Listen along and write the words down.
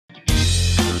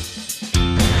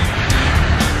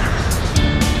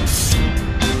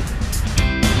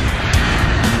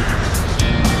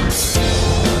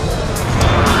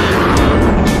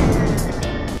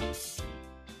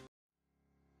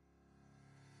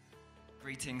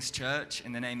Greetings, church,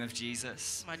 in the name of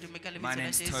Jesus. My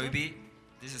name's Toby.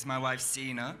 This is my wife,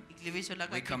 Sina.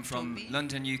 We come from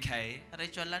London, UK.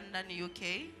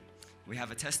 We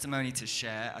have a testimony to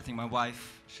share. I think my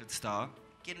wife should start.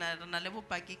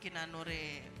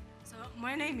 So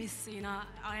my name is Sina.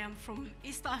 I am from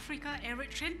East Africa,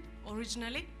 Eritrea,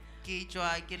 originally. East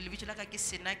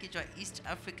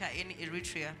Africa in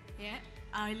Eritrea. Yeah,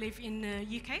 I live in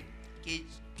UK.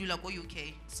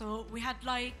 UK. So we had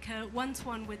like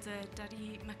one-to-one with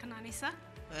Daddy Makananisa.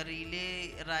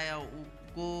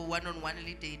 Go one-on-one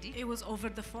with Daddy. It was over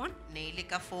the phone.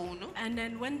 And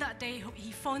then when that day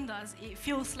he phoned us, it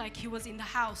feels like he was in the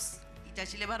house.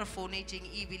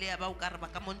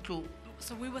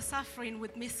 So we were suffering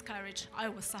with miscarriage. I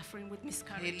was suffering with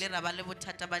miscarriage.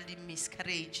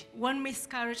 One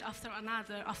miscarriage after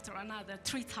another,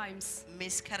 3 times.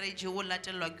 Miscarriage.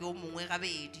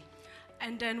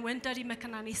 And then when Daddy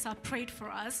Makananisa prayed for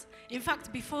us, in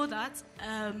fact, before that,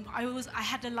 I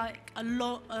had a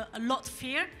lot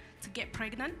fear to get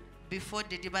pregnant. Before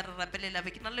Daddy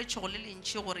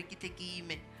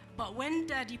but when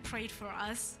Daddy prayed for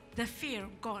us, the fear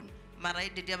gone.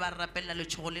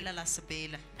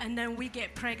 And then we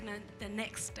get pregnant the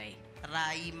next day.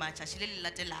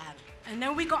 And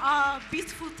then we got our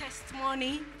beautiful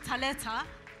testimony, Taleta,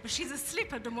 but she's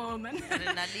asleep at the moment. Her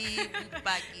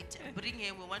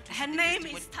name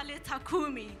is Taleta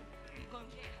Kumi.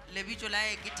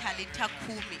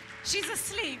 She's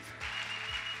asleep.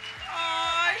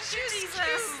 Oh, she's Jesus.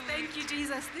 cute. Thank you,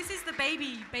 Jesus. This is the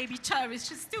baby Charis.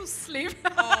 She's still asleep.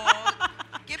 Oh,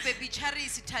 baby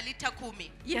Charis, Talita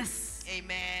Kumi. Yes.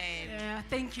 Amen. Yeah,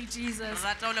 thank you, Jesus.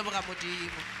 Amen.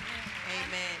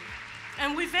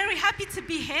 And we're very happy to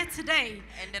be here today,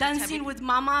 dancing with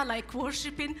Mama, like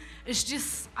worshiping. It's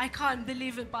just, I can't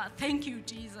believe it, but thank you,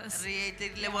 Jesus.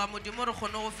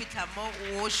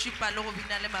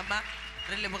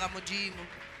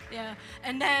 Yeah,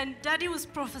 and then Daddy was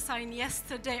prophesying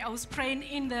yesterday. I was praying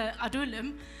in the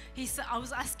Adulim. He said, I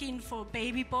was asking for a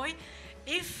baby boy.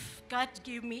 If God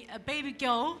give me a baby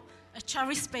girl, a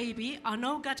cherished baby, I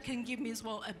know God can give me as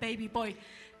well a baby boy.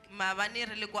 And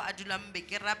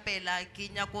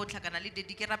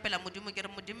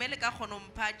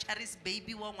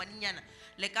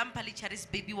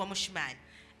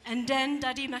then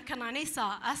Daddy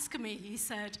Makananisa asked me, he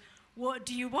said, what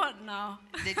do you want now?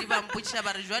 Before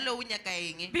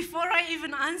I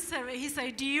even answer it, he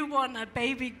said, do you want a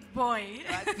baby boy?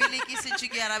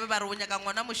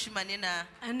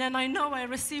 And then I know I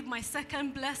received my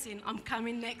second blessing. I'm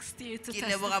coming next year to testify.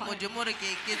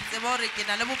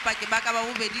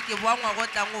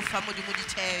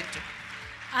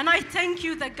 And I thank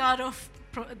you, the God of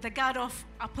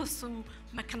Apostle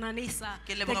Makananisa,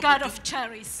 the God of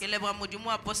Charis.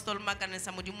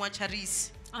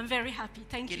 I'm very happy.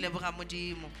 Thank you.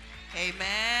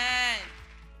 Amen.